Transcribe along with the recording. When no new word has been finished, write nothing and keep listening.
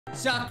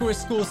Sakura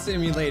School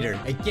Simulator,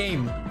 a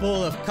game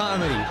full of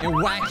comedy and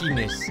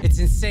wackiness. It's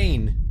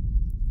insane.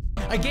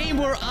 A game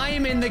where I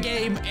am in the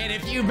game, and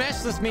if you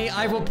mess with me,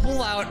 I will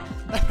pull out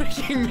a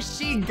freaking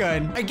machine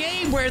gun. A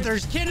game where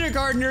there's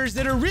kindergartners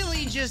that are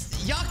really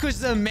just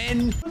Yakuza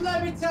men. But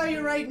let me tell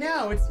you right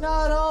now, it's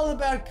not all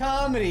about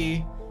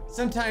comedy.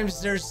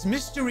 Sometimes there's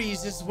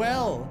mysteries as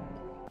well.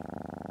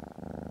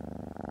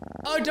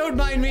 Oh, don't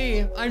mind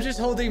me. I'm just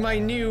holding my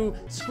new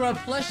scrub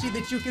plushie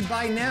that you can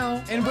buy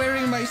now and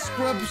wearing my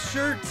scrub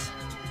shirt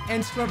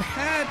and scrub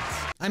hat.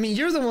 I mean,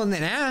 you're the one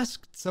that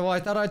asked, so I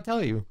thought I'd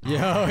tell you.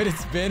 Yo,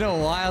 it's been a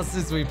while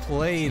since we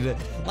played.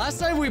 Last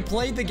time we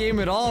played the game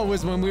at all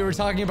was when we were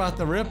talking about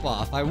the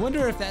ripoff. I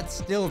wonder if that's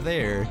still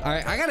there. All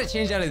right, I gotta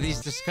change out of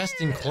these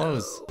disgusting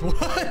clothes.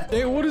 What?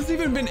 Hey, what has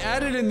even been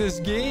added in this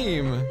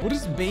game? What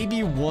is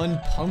Baby One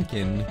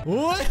Pumpkin?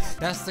 What?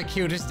 That's the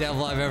cutest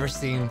devil I've ever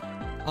seen.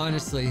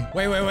 Honestly.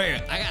 Wait.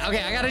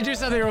 I gotta do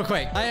something real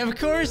quick. I, of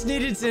course,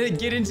 needed to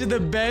get into the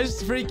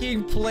best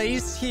freaking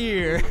place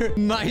here.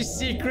 My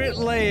secret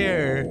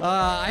lair.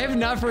 I have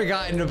not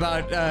forgotten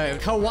about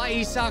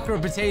Kawaii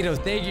Sakura Potato.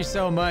 Thank you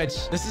so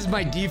much. This is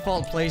my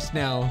default place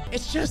now.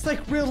 It's just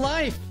like real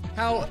life.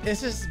 How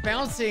this is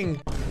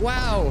bouncing.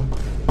 Wow.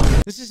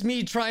 This is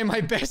me trying my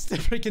best to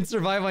freaking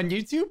survive on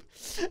YouTube.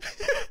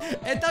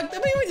 And talk to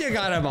me when you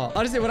got them all.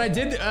 Honestly, when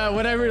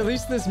I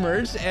released this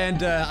merch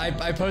and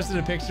I posted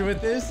a picture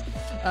with this,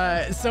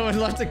 someone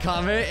left a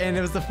comment and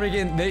it was the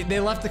freaking, they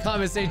left a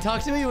comment saying,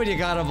 talk to me when you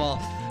got them all.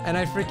 And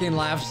I freaking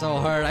laughed so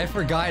hard. I'd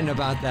forgotten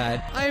about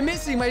that. I'm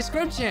missing my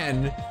Scrub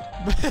Chan.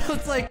 But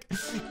it's like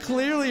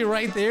clearly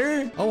right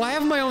there. Oh, I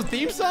have my own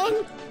theme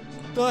song?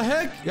 The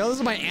heck? Yo, this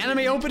is my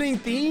anime opening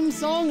theme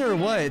song or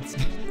what?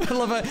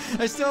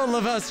 I still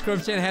love how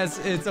Scrub-chan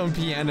has its own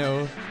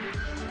piano.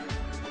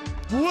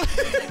 What?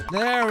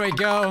 There we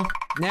go.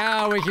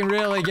 Now we can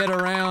really get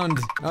around.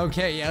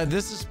 Okay, yeah,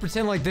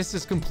 pretend like this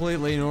is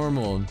completely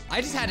normal.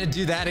 I just had to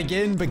do that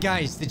again, but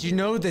guys, did you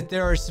know that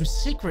there are some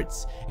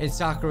secrets in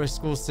Sakura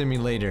School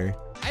Simulator?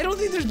 I don't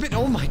think there's been,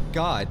 oh my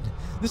God.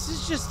 This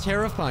is just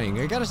terrifying.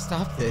 I gotta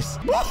stop this.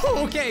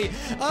 Whoa, okay.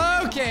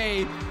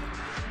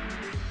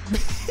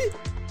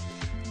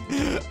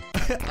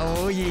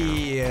 Oh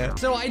yeah.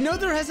 So I know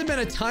there hasn't been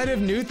a ton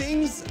of new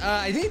things.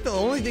 I think the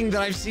only thing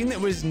that I've seen that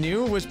was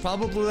new was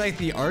probably like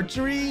the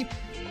archery,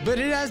 but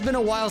it has been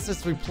a while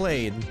since we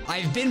played.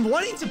 I've been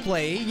wanting to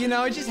play, you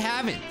know, I just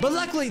haven't. But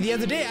luckily the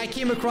other day I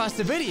came across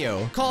a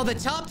video called The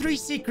Top 3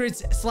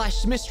 Secrets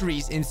 /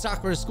 Mysteries in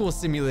Sakura School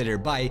Simulator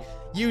by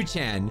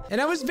Yu-chan. And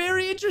I was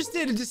very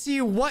interested to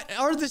see what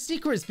are the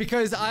secrets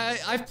because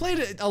I've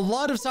played a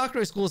lot of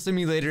Sakura School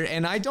Simulator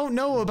and I don't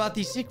know about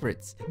these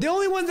secrets. The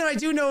only one that I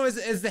do know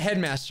is the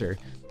headmaster.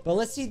 But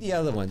let's see the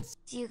other ones.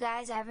 Do you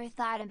guys ever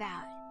thought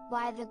about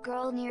why the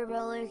girl near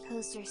roller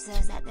coaster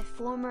says that the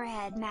former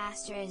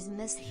headmaster is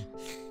missing?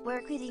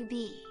 Where could he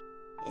be?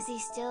 Is he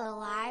still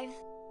alive?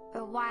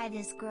 Or why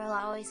this girl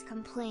always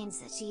complains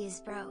that she is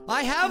broke?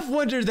 I have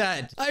wondered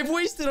that. I've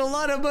wasted a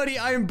lot of money.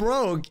 I'm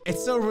broke.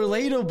 It's so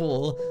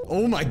relatable.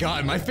 Oh my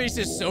God, my face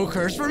is so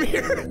cursed from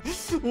here.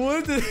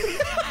 What the?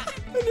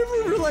 I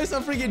never realized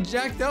how freaking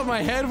jacked up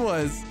my head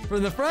was.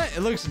 From the front,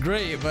 it looks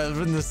great, but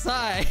from the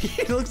side,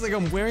 it looks like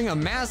I'm wearing a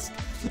mask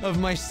of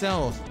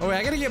myself. Oh wait,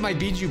 I gotta get my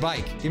Bijuu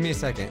bike. Give me a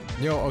second.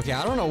 Yo, okay,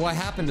 I don't know what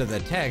happened to the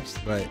text,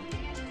 but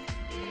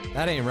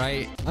that ain't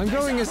right. I'm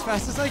going as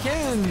fast as I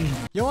can.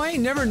 Yo, I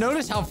ain't never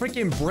noticed how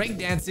freaking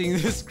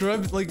breakdancing this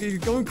scrub, like, he's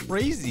going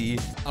crazy.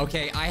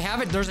 Okay, I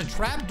have it. There's a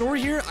trap door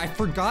here. I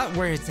forgot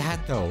where it's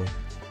at, though.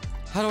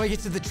 How do I get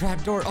to the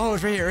trap door? Oh,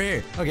 it's right here, right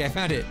here. Okay, I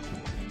found it.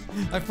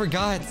 I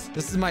forgot.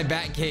 This is my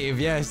bat cave,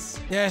 yes.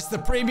 Yes, the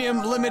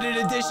premium limited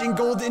edition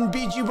golden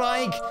Bijuu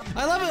bike.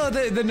 I love how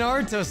the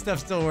Naruto stuff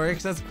still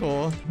works. That's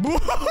cool. Whoa,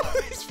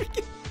 these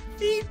freaking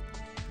feet.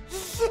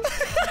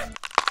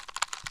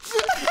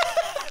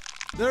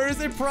 There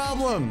is a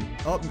problem.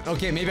 Oh,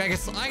 okay, maybe I get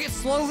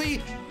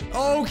slowly.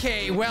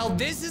 Okay, well,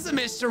 this is a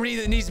mystery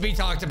that needs to be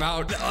talked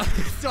about.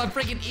 So I'm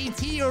freaking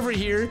ET over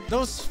here.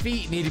 Those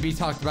feet need to be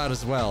talked about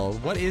as well.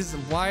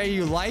 Why are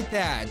you like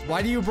that?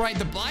 Why do you ride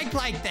the bike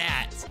like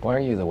that? Why are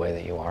you the way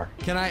that you are?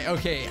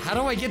 Okay, how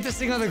do I get this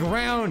thing on the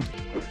ground?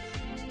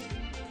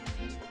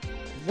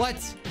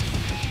 What?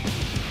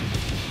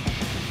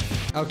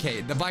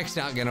 Okay, the bike's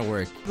not gonna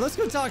work. Let's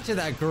go talk to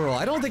that girl.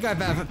 I don't think I've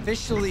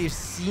officially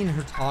seen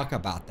her talk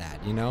about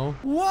that, you know?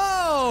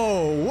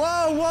 Whoa!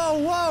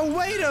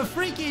 Wait a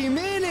freaking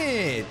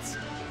minute!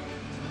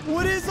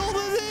 What is all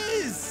of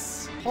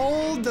this?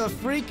 Hold the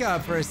freak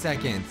up for a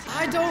second.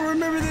 I don't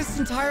remember this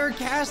entire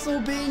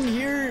castle being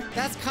here.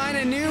 That's kind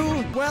of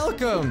new.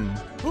 Welcome.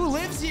 Who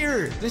lives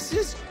here? This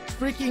is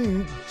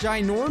freaking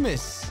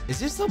ginormous. Is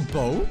this a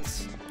boat?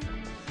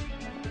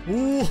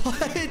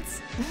 What?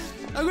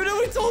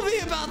 Nobody told me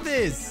about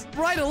this.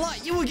 Right a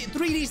lot. You will get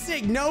 3D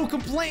sick. No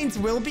complaints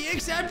will be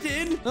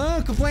accepted.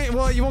 Complaint.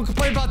 Well, you won't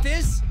complain about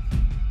this?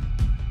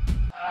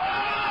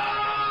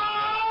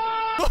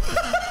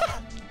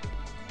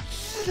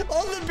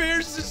 All the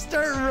bears just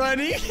start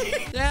running.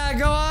 Yeah,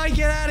 go on,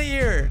 get out of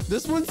here.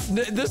 This one's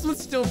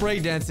still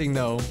breakdancing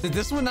though. Did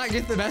this one not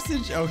get the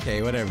message?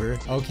 Okay, whatever.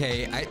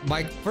 Okay,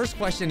 my first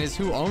question is,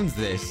 who owns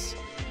this?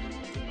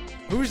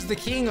 Who's the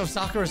king of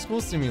Sakura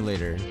School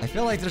Simulator? I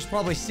feel like there's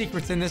probably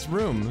secrets in this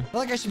room. I feel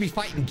like I should be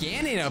fighting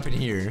Ganon up in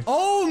here.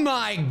 Oh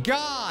my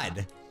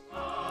god.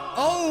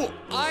 Oh,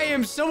 I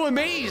am so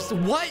amazed.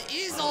 What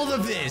is all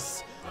of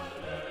this?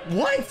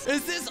 What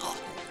is this?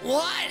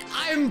 What?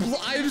 I'm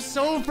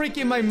so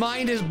freaking, my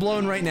mind is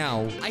blown right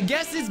now. I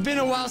guess it's been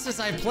a while since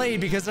I played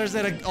because there's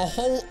a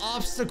whole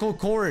obstacle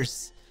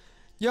course.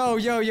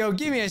 Yo,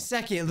 give me a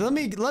second. Let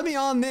me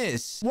on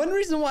this. One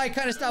reason why I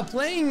kind of stopped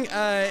playing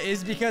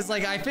is because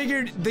like I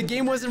figured the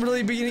game wasn't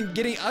really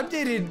getting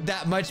updated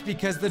that much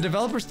because the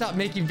developers stopped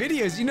making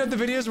videos. You know, the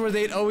videos where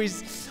they'd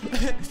always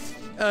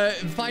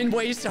find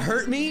ways to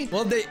hurt me?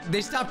 Well,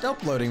 they stopped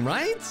uploading,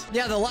 right?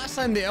 Yeah, the last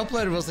time they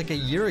uploaded was like a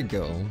year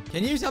ago.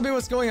 Can you tell me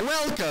what's going on?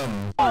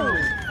 Welcome.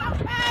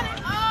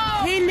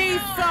 He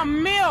needs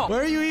some milk.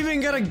 Where are you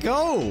even gonna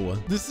go?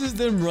 This is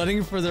them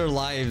running for their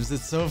lives.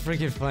 It's so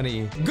freaking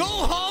funny. Go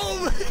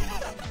home!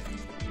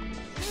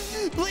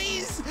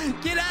 Please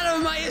get out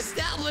of my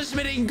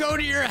establishment and go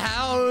to your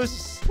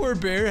house. Poor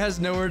bear has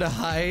nowhere to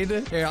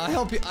hide. Here, I'll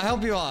help you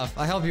off.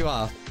 I'll help you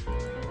off.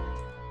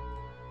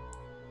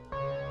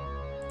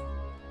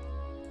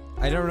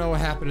 I don't know what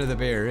happened to the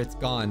bear. It's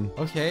gone.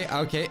 Okay.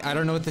 I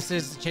don't know what this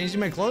is. Changing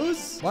my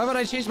clothes? Why would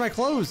I change my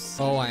clothes?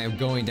 Oh, I am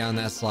going down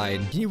that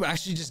slide. Can you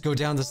actually just go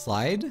down the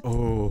slide?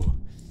 Oh,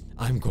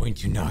 I'm going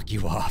to knock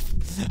you off.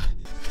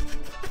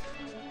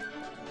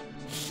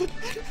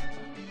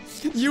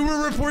 You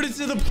were reported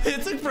to the police.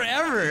 It took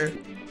forever.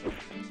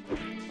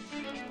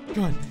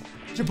 Come on.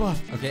 Jump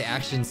off. Okay,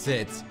 action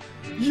sits.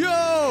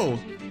 Yo!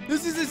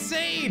 This is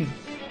insane!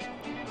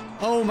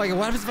 Oh my god,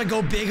 what happens if I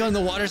go big on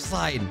the water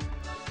slide?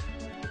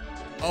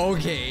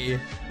 Okay,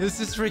 this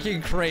is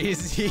freaking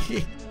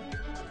crazy.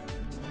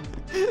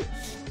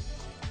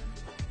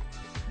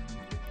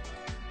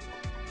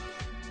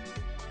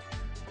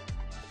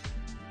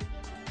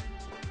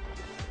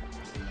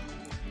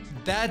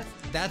 That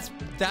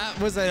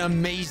was an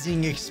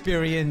amazing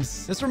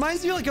experience. This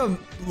reminds me of like a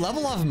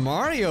level of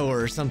Mario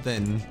or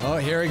something. Oh,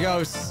 here it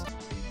goes.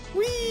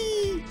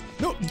 Whee!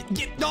 No,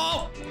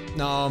 no!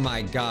 Oh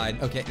my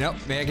god. Okay, no,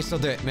 maybe I can still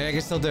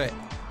do it.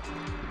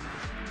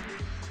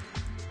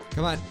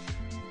 Come on.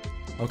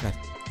 Okay.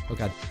 Oh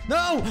god.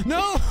 No!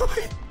 No!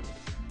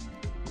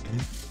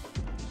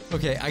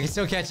 Okay, I can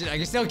still catch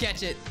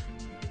it.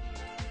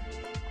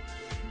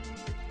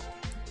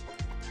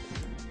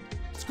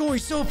 It's going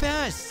so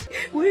fast.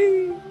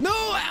 Whee! No,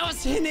 I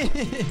was hitting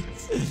it.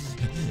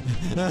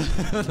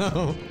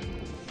 No.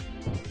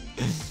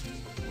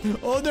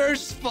 Oh,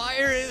 there's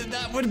fire.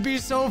 That would be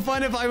so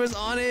fun if I was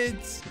on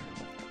it.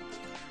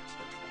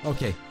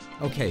 Okay.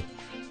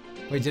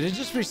 Wait, did it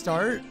just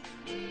restart?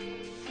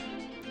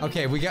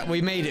 Okay,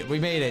 we made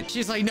it.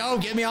 She's like, no,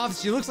 get me off.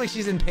 She looks like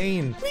she's in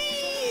pain.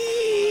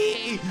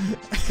 Whee!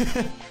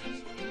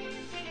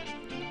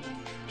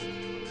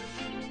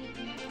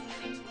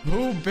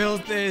 Who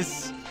built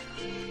this?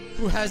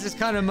 Who has this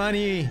kind of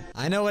money?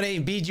 I know it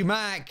ain't Bijuu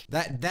Mac.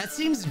 That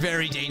seems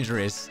very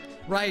dangerous,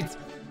 right?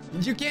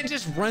 You can't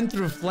just run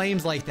through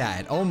flames like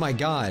that. Oh my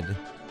god.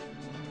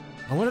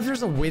 I wonder if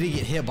there's a way to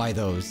get hit by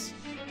those.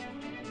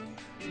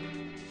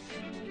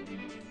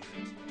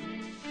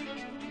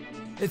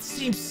 It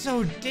seems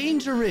so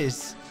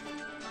dangerous.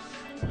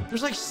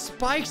 There's like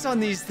spikes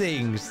on these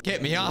things.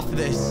 Get me off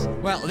this.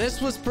 Well,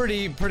 this was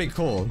pretty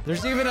cool.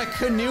 There's even a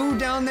canoe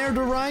down there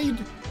to ride.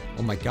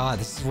 Oh my god,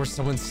 this is where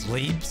someone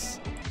sleeps.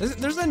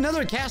 There's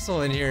another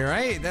castle in here,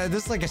 right?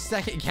 This is like a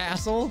second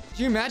castle.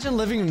 Can you imagine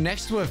living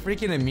next to a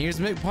freaking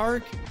amusement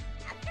park?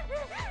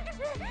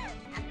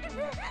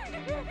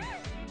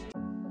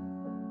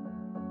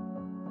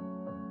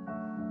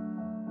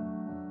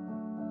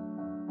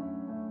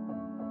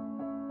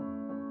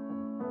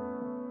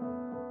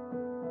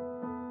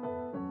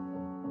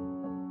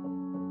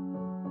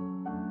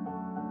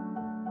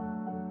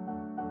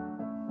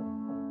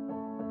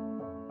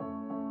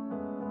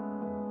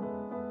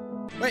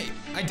 Wait,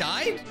 I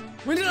died?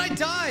 When did I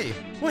die?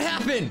 What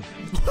happened?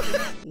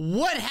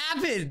 What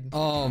happened?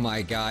 Oh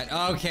my god.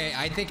 Okay,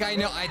 I think I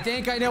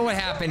know what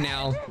happened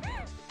now.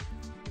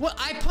 Well,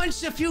 I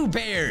punched a few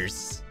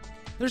bears.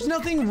 There's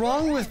nothing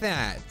wrong with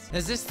that.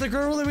 Is this the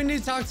girl that we need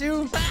to talk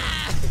to?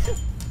 Ah!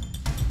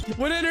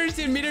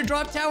 110-meter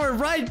drop tower,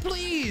 ride,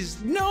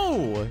 please.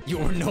 No.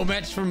 You're no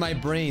match for my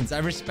brains. I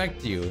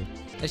respect you.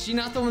 Is she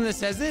not the one that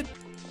says it?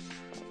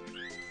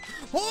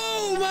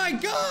 Oh my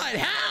god,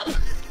 help!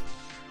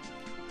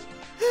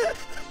 I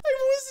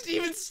wasn't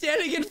even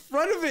standing in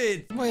front of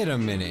it. Wait a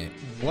minute.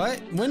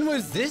 What? When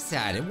was this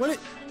added? What?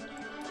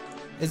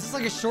 Is this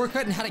like a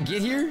shortcut in how to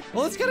get here?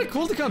 Well, it's kind of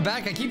cool to come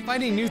back. I keep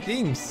finding new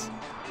things.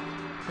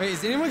 Wait,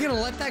 is anyone gonna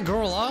let that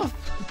girl off?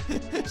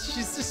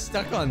 She's just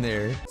stuck on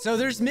there. So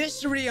there's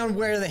mystery on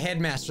where the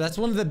headmaster. That's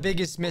one of the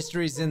biggest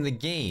mysteries in the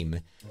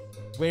game.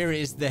 Where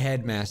is the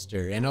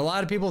headmaster? And a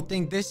lot of people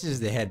think this is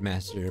the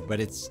headmaster, but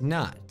it's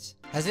not.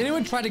 Has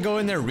anyone tried to go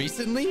in there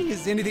recently?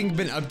 Has anything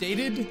been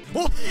updated?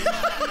 Oh,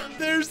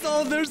 there's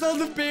all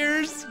the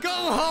bears. Go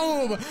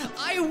home.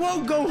 I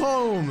won't go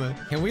home.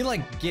 Can we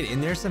like get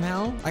in there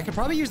somehow? I could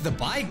probably use the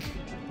bike.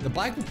 The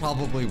bike would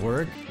probably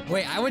work.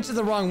 Wait, I went to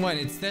the wrong one.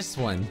 It's this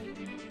one.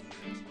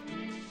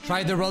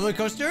 Try the roller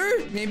coaster,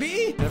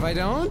 maybe? And if I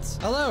don't?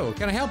 Hello,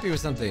 can I help you with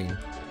something?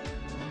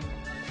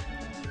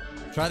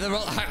 Try the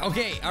roller.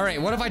 Okay, all right.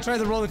 What if I try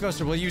the roller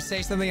coaster? Will you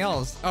say something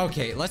else?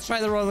 Okay, let's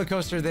try the roller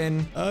coaster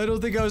then. I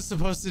don't think I was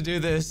supposed to do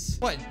this.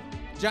 What?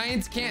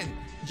 Giants can't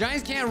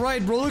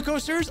ride roller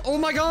coasters? Oh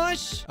my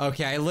gosh.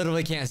 Okay, I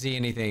literally can't see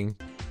anything.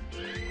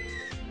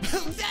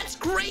 That's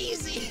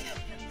crazy.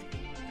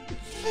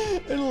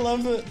 I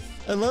love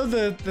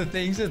the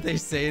things that they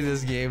say in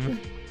this game.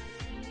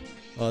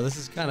 Oh, this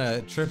is kind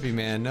of trippy,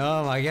 man.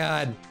 Oh my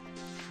god.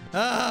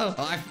 Oh,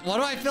 why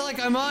do I feel like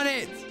I'm on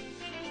it?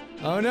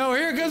 Oh no,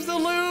 here comes the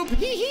loop!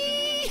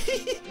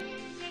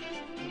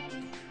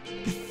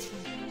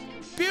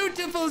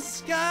 Beautiful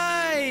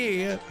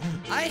sky!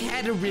 I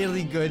had a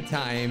really good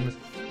time.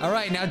 All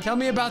right, now tell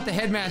me about the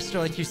headmaster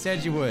like you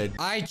said you would.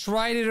 I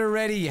tried it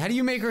already. How do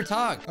you make her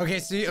talk? Okay,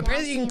 so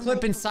apparently you can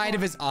clip inside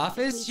of his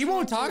office. She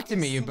won't talk to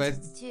me, but...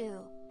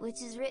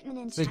 Which is written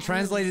in so I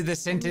translated the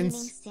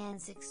sentence.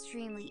 Stands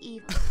extremely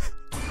evil.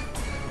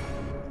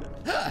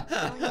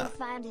 Will you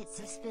find it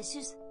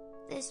suspicious?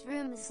 This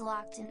room is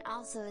locked and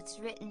also it's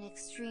written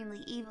extremely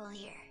evil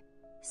here.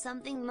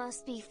 Something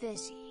must be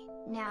fishy.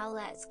 Now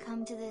let's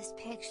come to this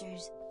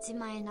pictures, to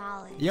my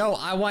knowledge. Yo,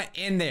 I want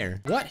in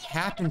there. What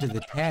happened to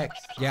the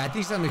text? Yeah, I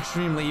think something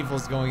extremely evil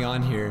is going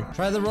on here.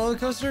 Try the roller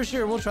coaster?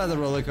 Sure, we'll try the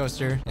roller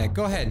coaster. Yeah,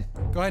 go ahead.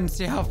 Go ahead and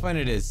see how fun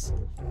it is.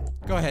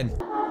 Go ahead.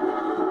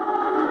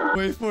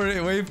 Wait for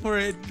it, wait for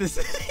it. This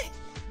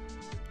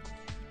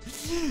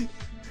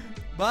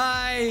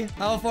Bye.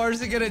 How far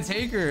is it gonna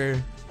take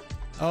her?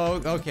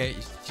 Oh, okay.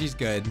 She's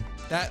good.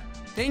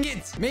 Dang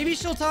it. Maybe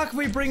she'll talk if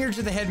we bring her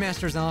to the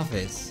headmaster's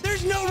office.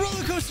 There's no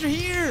roller coaster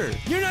here.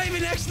 You're not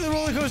even next to the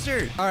roller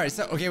coaster. All right,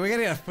 so, okay, we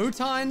gotta get a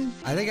futon.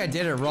 I think I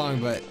did it wrong,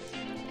 but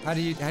how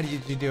do you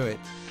do it?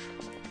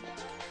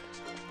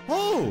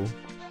 Oh,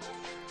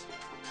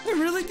 it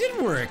really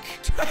did work.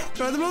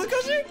 Try the roller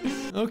coaster?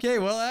 Okay,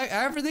 well,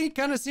 everything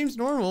kind of seems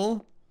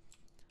normal.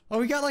 Oh,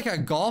 we got like a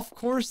golf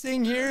course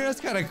thing here. That's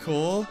kind of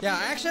cool. Yeah,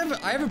 I actually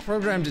have a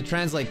program to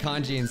translate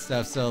kanji and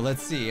stuff. So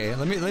let's see.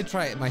 Let me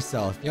try it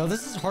myself. Yo,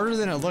 this is harder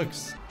than it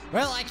looks.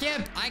 Well, I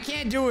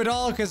can't do it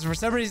all because for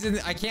some reason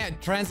I can't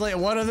translate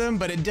one of them,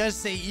 but it does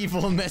say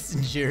evil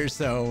messenger.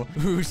 So,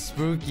 ooh,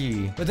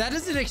 spooky. But that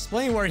doesn't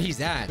explain where he's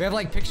at. We have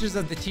like pictures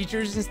of the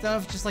teachers and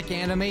stuff, just like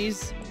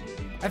animes.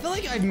 I feel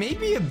like I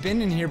maybe have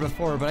been in here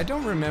before, but I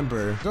don't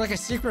remember. Is there like a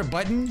secret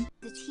button?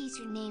 The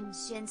teacher named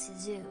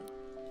Shinsuzu.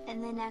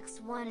 And the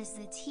next one is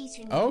the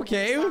teacher named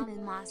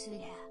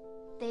Masuda.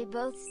 They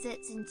both sit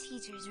in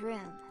teacher's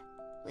room.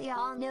 We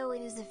all know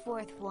who's the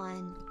fourth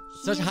one.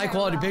 Such high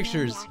quality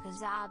pictures.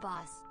 Yakuza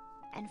boss.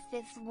 And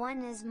fifth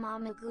one is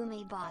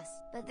Mamagumi boss.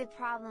 But the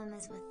problem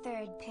is with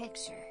third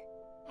picture.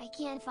 I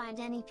can't find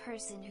any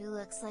person who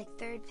looks like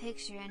third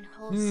picture and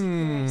holds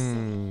Sakura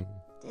City.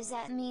 Does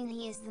that mean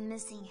he is the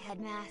missing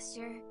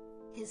headmaster?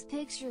 His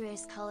picture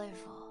is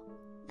colorful.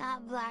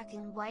 Not black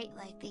and white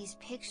like these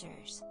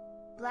pictures.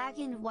 Black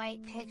and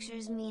white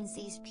pictures means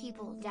these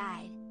people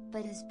died,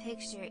 but his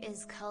picture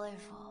is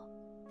colorful.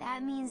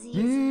 That means he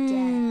isn't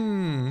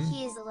dead.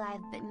 He is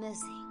alive but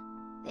missing.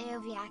 They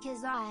have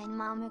Yakuza and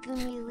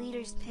Mamagumi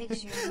leader's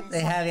picture in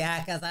this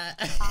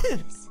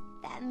office.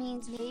 That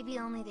means maybe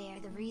only they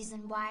are the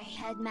reason why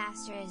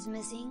headmaster is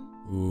missing.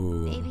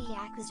 Ooh. Maybe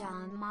Yakuza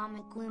and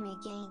Mamagumi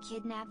gang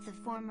kidnapped the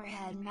former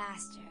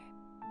headmaster.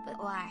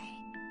 But why?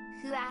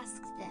 Who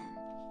asked them?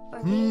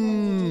 Or paid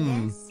them to do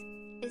this?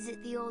 Is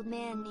it the old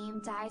man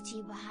named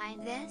Daichi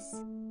behind this?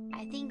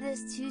 I think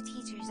those two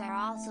teachers are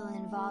also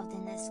involved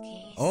in this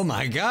case. Oh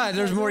my god,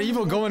 there's more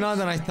evil going on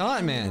than I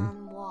thought, man.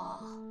 On the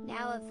wall.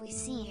 Now if we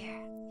see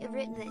here, it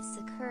written that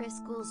Sakura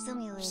School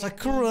Simulator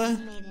Sakura is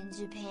made in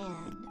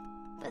Japan.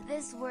 But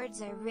these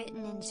words are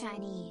written in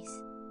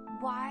Chinese.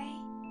 Why?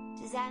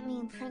 Does that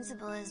mean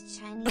principal is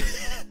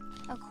Chinese?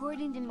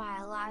 According to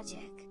my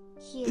logic,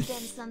 he has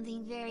done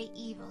something very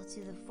evil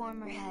to the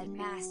former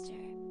headmaster.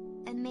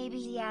 And maybe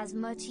he has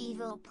much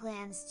evil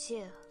plans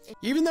too.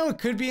 Even though it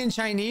could be in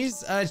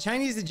Chinese,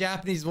 Chinese and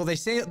Japanese, well, they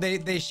say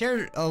they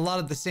share a lot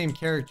of the same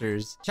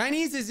characters.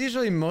 Chinese is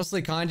usually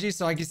mostly kanji,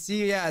 so I can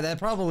see, yeah, that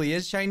probably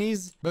is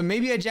Chinese. But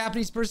maybe a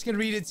Japanese person can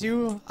read it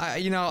too.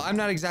 I'm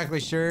not exactly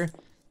sure.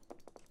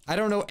 I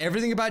don't know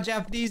everything about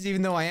Japanese,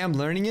 even though I am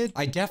learning it.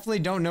 I definitely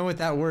don't know what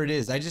that word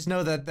is. I just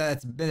know that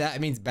that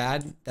means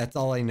bad. That's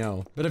all I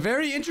know. But a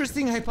very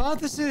interesting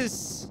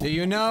hypothesis. Do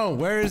you know?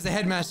 Where is the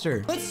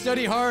headmaster? Let's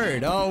study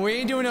hard. Oh, we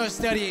ain't doing no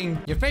studying.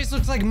 Your face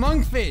looks like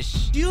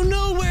monkfish. Do you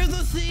know where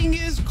the thing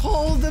is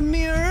called the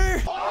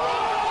mirror?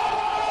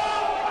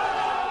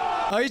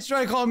 Oh, he's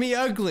trying to call me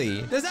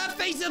ugly. Does that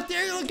face up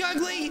there look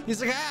ugly? He's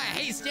like, I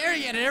hate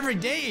staring at it every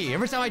day.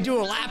 Every time I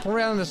do a lap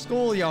around the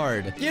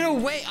schoolyard. Get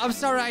away. I'm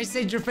sorry I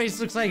said your face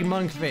looks like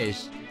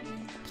monkfish.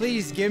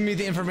 Please give me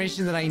the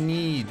information that I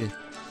need,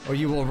 or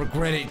you will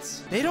regret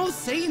it. They don't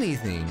say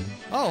anything.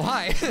 Oh,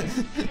 hi.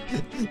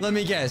 Let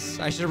me guess.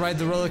 I should ride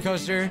the roller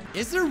coaster.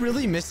 Is there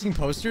really missing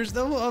posters,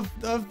 though,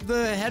 of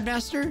the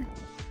headmaster?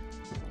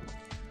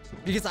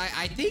 Because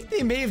I think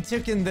they may have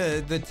taken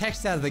the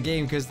text out of the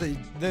game, because the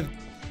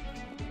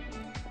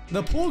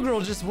pool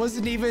girl just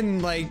wasn't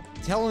even, like,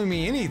 telling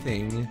me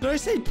anything. Did I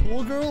say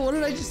pool girl? What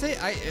did I just say?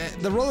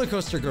 The roller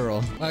coaster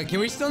girl.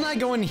 Can we still not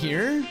go in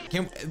here?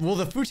 Will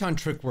the futon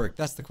trick work?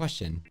 That's the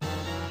question.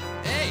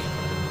 Hey,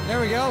 there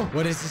we go.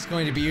 What is this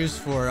going to be used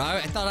for?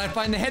 I thought I'd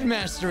find the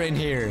headmaster in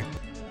here.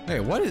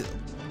 Wait, what is...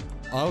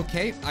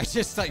 Okay, I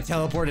just, like,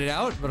 teleported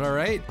out, but all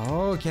right.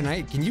 Oh,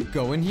 can you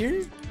go in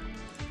here?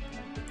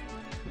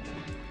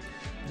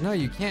 No,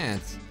 you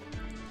can't.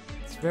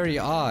 Very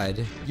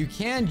odd. You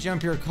can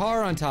jump your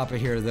car on top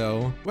of here,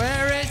 though.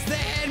 Where is the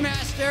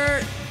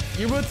headmaster?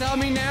 You will tell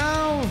me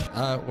now.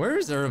 Where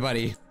is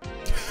everybody?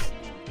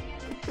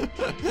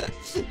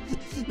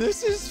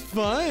 This is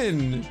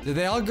fun. Did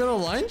they all go to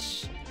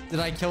lunch? Did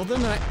I kill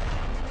them?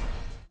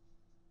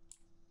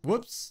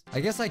 Whoops.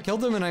 I guess I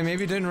killed them and I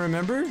maybe didn't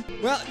remember.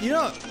 Well, you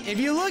know, if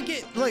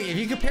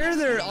you compare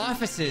their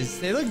offices,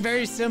 they look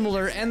very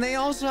similar, and they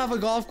also have a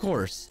golf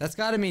course. That's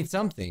got to mean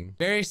something.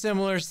 Very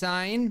similar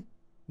sign.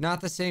 Not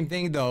the same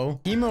thing, though.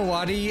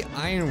 Himawari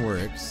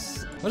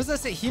Ironworks. What does that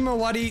say?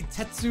 Himawari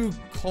Tetsu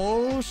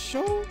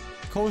Kosho?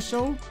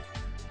 Kosho?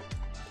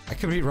 I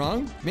could be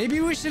wrong. Maybe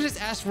we should just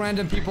ask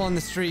random people on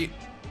the street.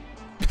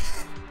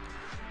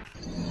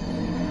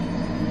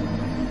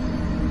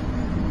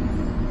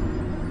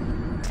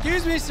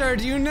 Excuse me, sir.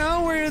 Do you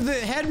know where the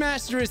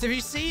headmaster is? Have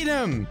you seen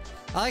him?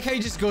 I like how he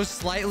just goes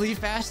slightly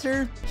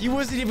faster. He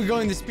wasn't even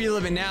going the speed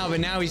limit now,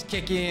 but now he's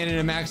kicking in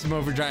a maximum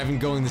overdrive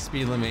and going the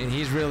speed limit.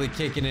 He's really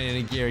kicking it in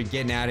a gear,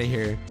 getting out of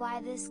here.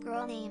 Why this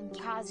girl named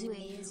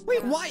Kazue is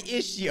Wait, broke. why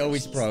is she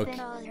always broke? She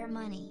spent all her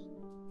money.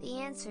 The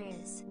answer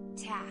is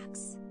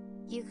tax.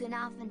 You can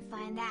often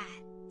find that.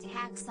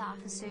 Tax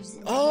officers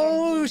in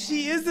Oh,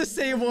 she is the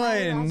same By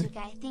one. logic,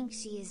 I think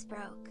she is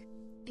broke.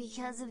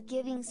 Because of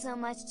giving so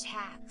much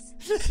tax,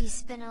 she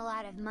spent a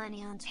lot of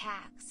money on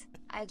tax,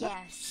 I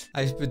guess.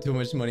 I spend too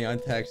much money on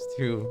tax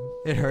too.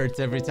 It hurts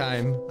every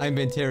time I'm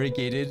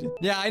interrogated.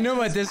 Yeah, I know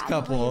about this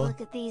Probably couple.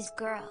 Look at these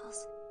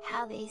girls,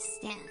 how they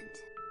stand.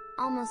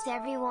 Almost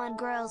every one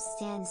girls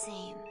stand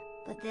same,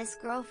 but this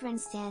girlfriend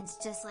stands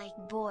just like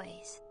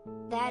boys.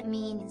 That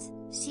means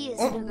she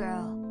isn't a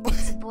girl,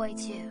 it's a boy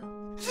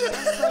too.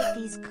 Just like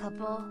these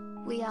couple,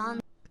 we all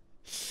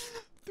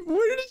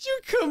Where did you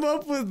come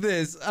up with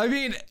this? I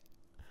mean,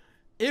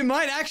 it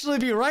might actually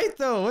be right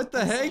though. What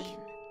the heck? same,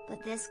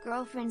 but this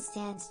girlfriend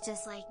stands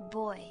just like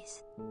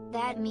boys.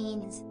 That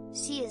means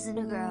she isn't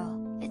a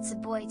girl, it's a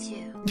boy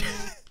too.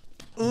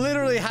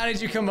 Literally, how did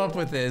you come up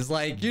with this?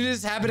 Like, you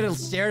just happen to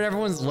stare at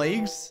everyone's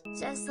legs?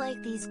 Just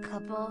like these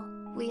couple,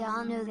 we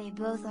all know they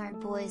both are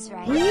boys,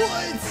 right?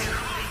 What?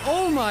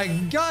 Oh my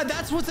god,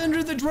 that's what's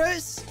under the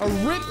dress? A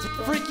ripped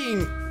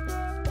freaking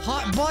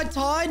hot butt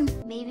Todd?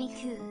 Maybe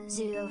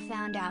Kuzuo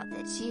found out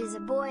that she is a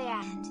boy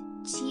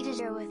and cheated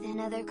her with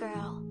another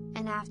girl,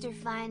 and after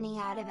finding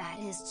out about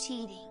his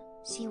cheating,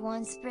 she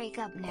wants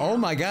breakup now. Oh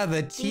my god,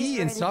 the These T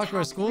were in the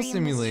Sakura top School 3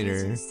 Simulator.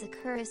 mysteries in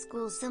Sakura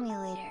School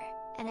Simulator,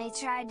 and I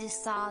tried to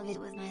solve it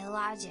with my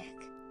logic.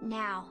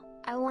 Now,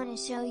 I want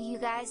to show you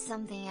guys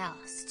something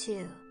else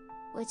too,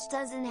 which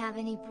doesn't have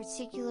any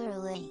particular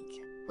link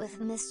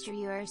with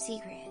mystery or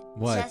secret.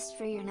 What? Just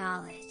for your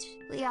knowledge,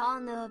 we all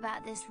know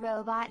about this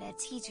robot at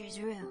teacher's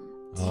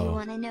room. Do Oh. you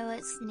want to know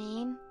its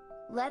name?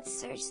 Let's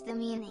search the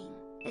meaning.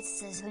 It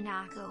says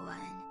Hunako-1.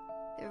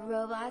 The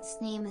robot's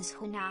name is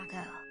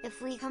Hunako.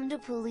 If we come to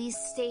police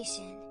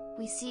station,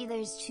 we see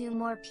there's 2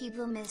 more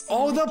people missing.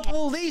 Oh, the Okay.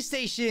 police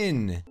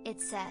station! It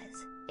says,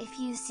 if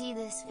you see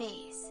this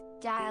face,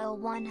 dial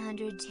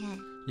 110.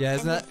 Yeah,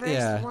 isn't And that? the first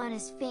Yeah. one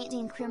is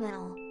fainting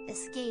criminal,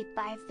 escape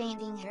by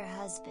fainting her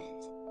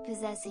husband,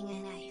 possessing a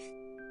knife.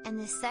 And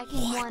the second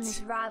What? one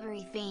is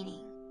robbery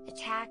feigning,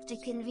 attacked a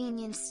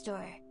convenience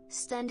store,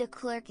 stunned a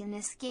clerk and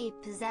escape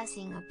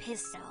possessing a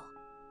pistol.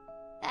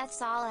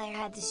 That's all I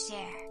had to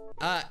share.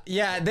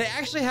 Yeah, they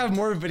actually have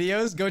more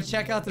videos. Go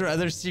check out their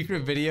other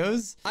secret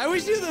videos. I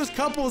always do those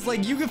couples,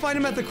 like, you can find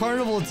them at the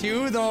carnival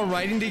too. They're all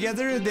riding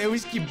together. They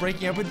always keep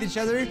breaking up with each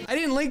other. I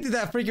didn't link to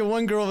that freaking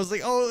one girl was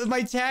like, oh,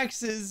 my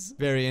taxes.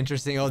 Very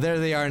interesting. Oh, there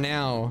they are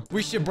now.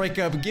 We should break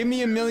up. Give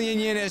me 1,000,000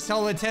 yen at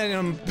solid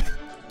 10.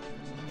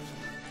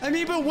 I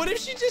mean, but what if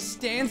she just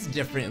stands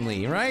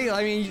differently, right?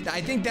 I mean,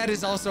 I think that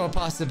is also a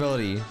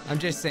possibility. I'm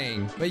just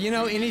saying. But you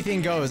know,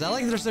 anything goes. I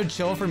like they're so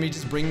chill for me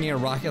just bringing a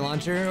rocket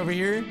launcher over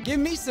here. Give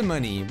me some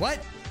money. What?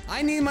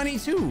 I need money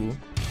too.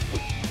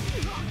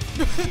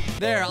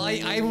 There,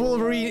 I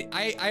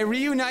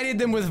reunited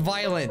them with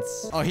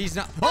violence. Oh, he's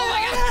not. Oh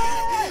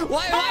my god!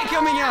 Why am I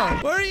coming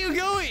out? Where are you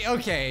going?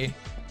 Okay.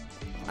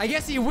 I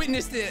guess he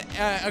witnessed it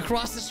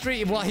across the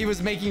street while he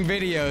was making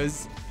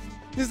videos.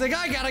 He's like,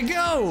 I gotta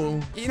go.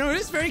 You know, it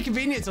is very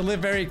convenient to live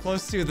very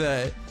close to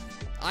the...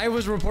 I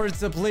was reported to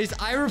the police.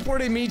 I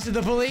reported me to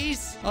the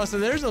police. Oh, so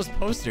there's those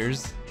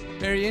posters.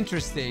 Very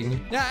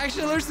interesting. Yeah,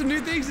 actually, there's some new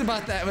things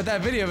about that with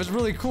that video. It was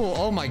really cool.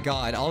 Oh my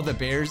God, all the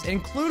bears,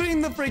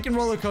 including the freaking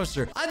roller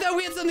coaster. I thought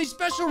we had something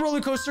special,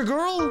 roller coaster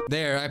girl.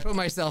 There, I put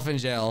myself in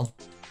jail.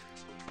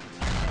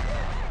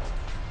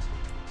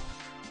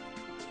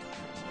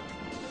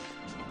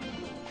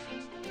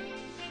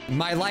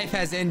 My life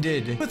has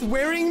ended with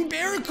wearing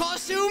bear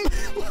costume.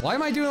 Why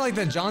am I doing like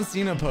the John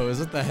Cena pose?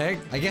 What the heck?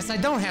 I guess I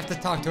don't have to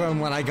talk to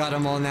him when I got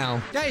him all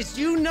now. Guys,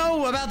 you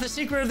know about the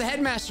secret of the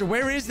headmaster.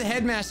 Where is the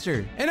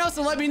headmaster? And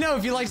also let me know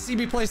if you'd like to see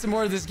me play some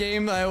more of this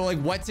game, like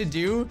what to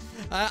do.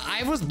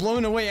 I was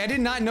blown away. I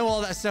did not know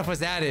all that stuff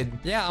was added.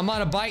 Yeah, I'm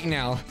on a bike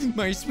now.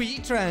 My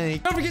sweet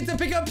trike. Don't forget to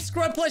pick up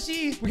Scrub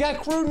plushie. We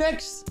got crew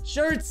necks,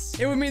 shirts.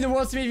 It would mean the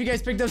world to me if you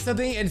guys picked up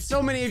something, and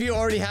so many of you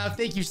already have.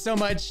 Thank you so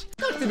much.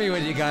 Talk to me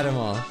when you got them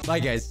all. Bye,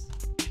 guys.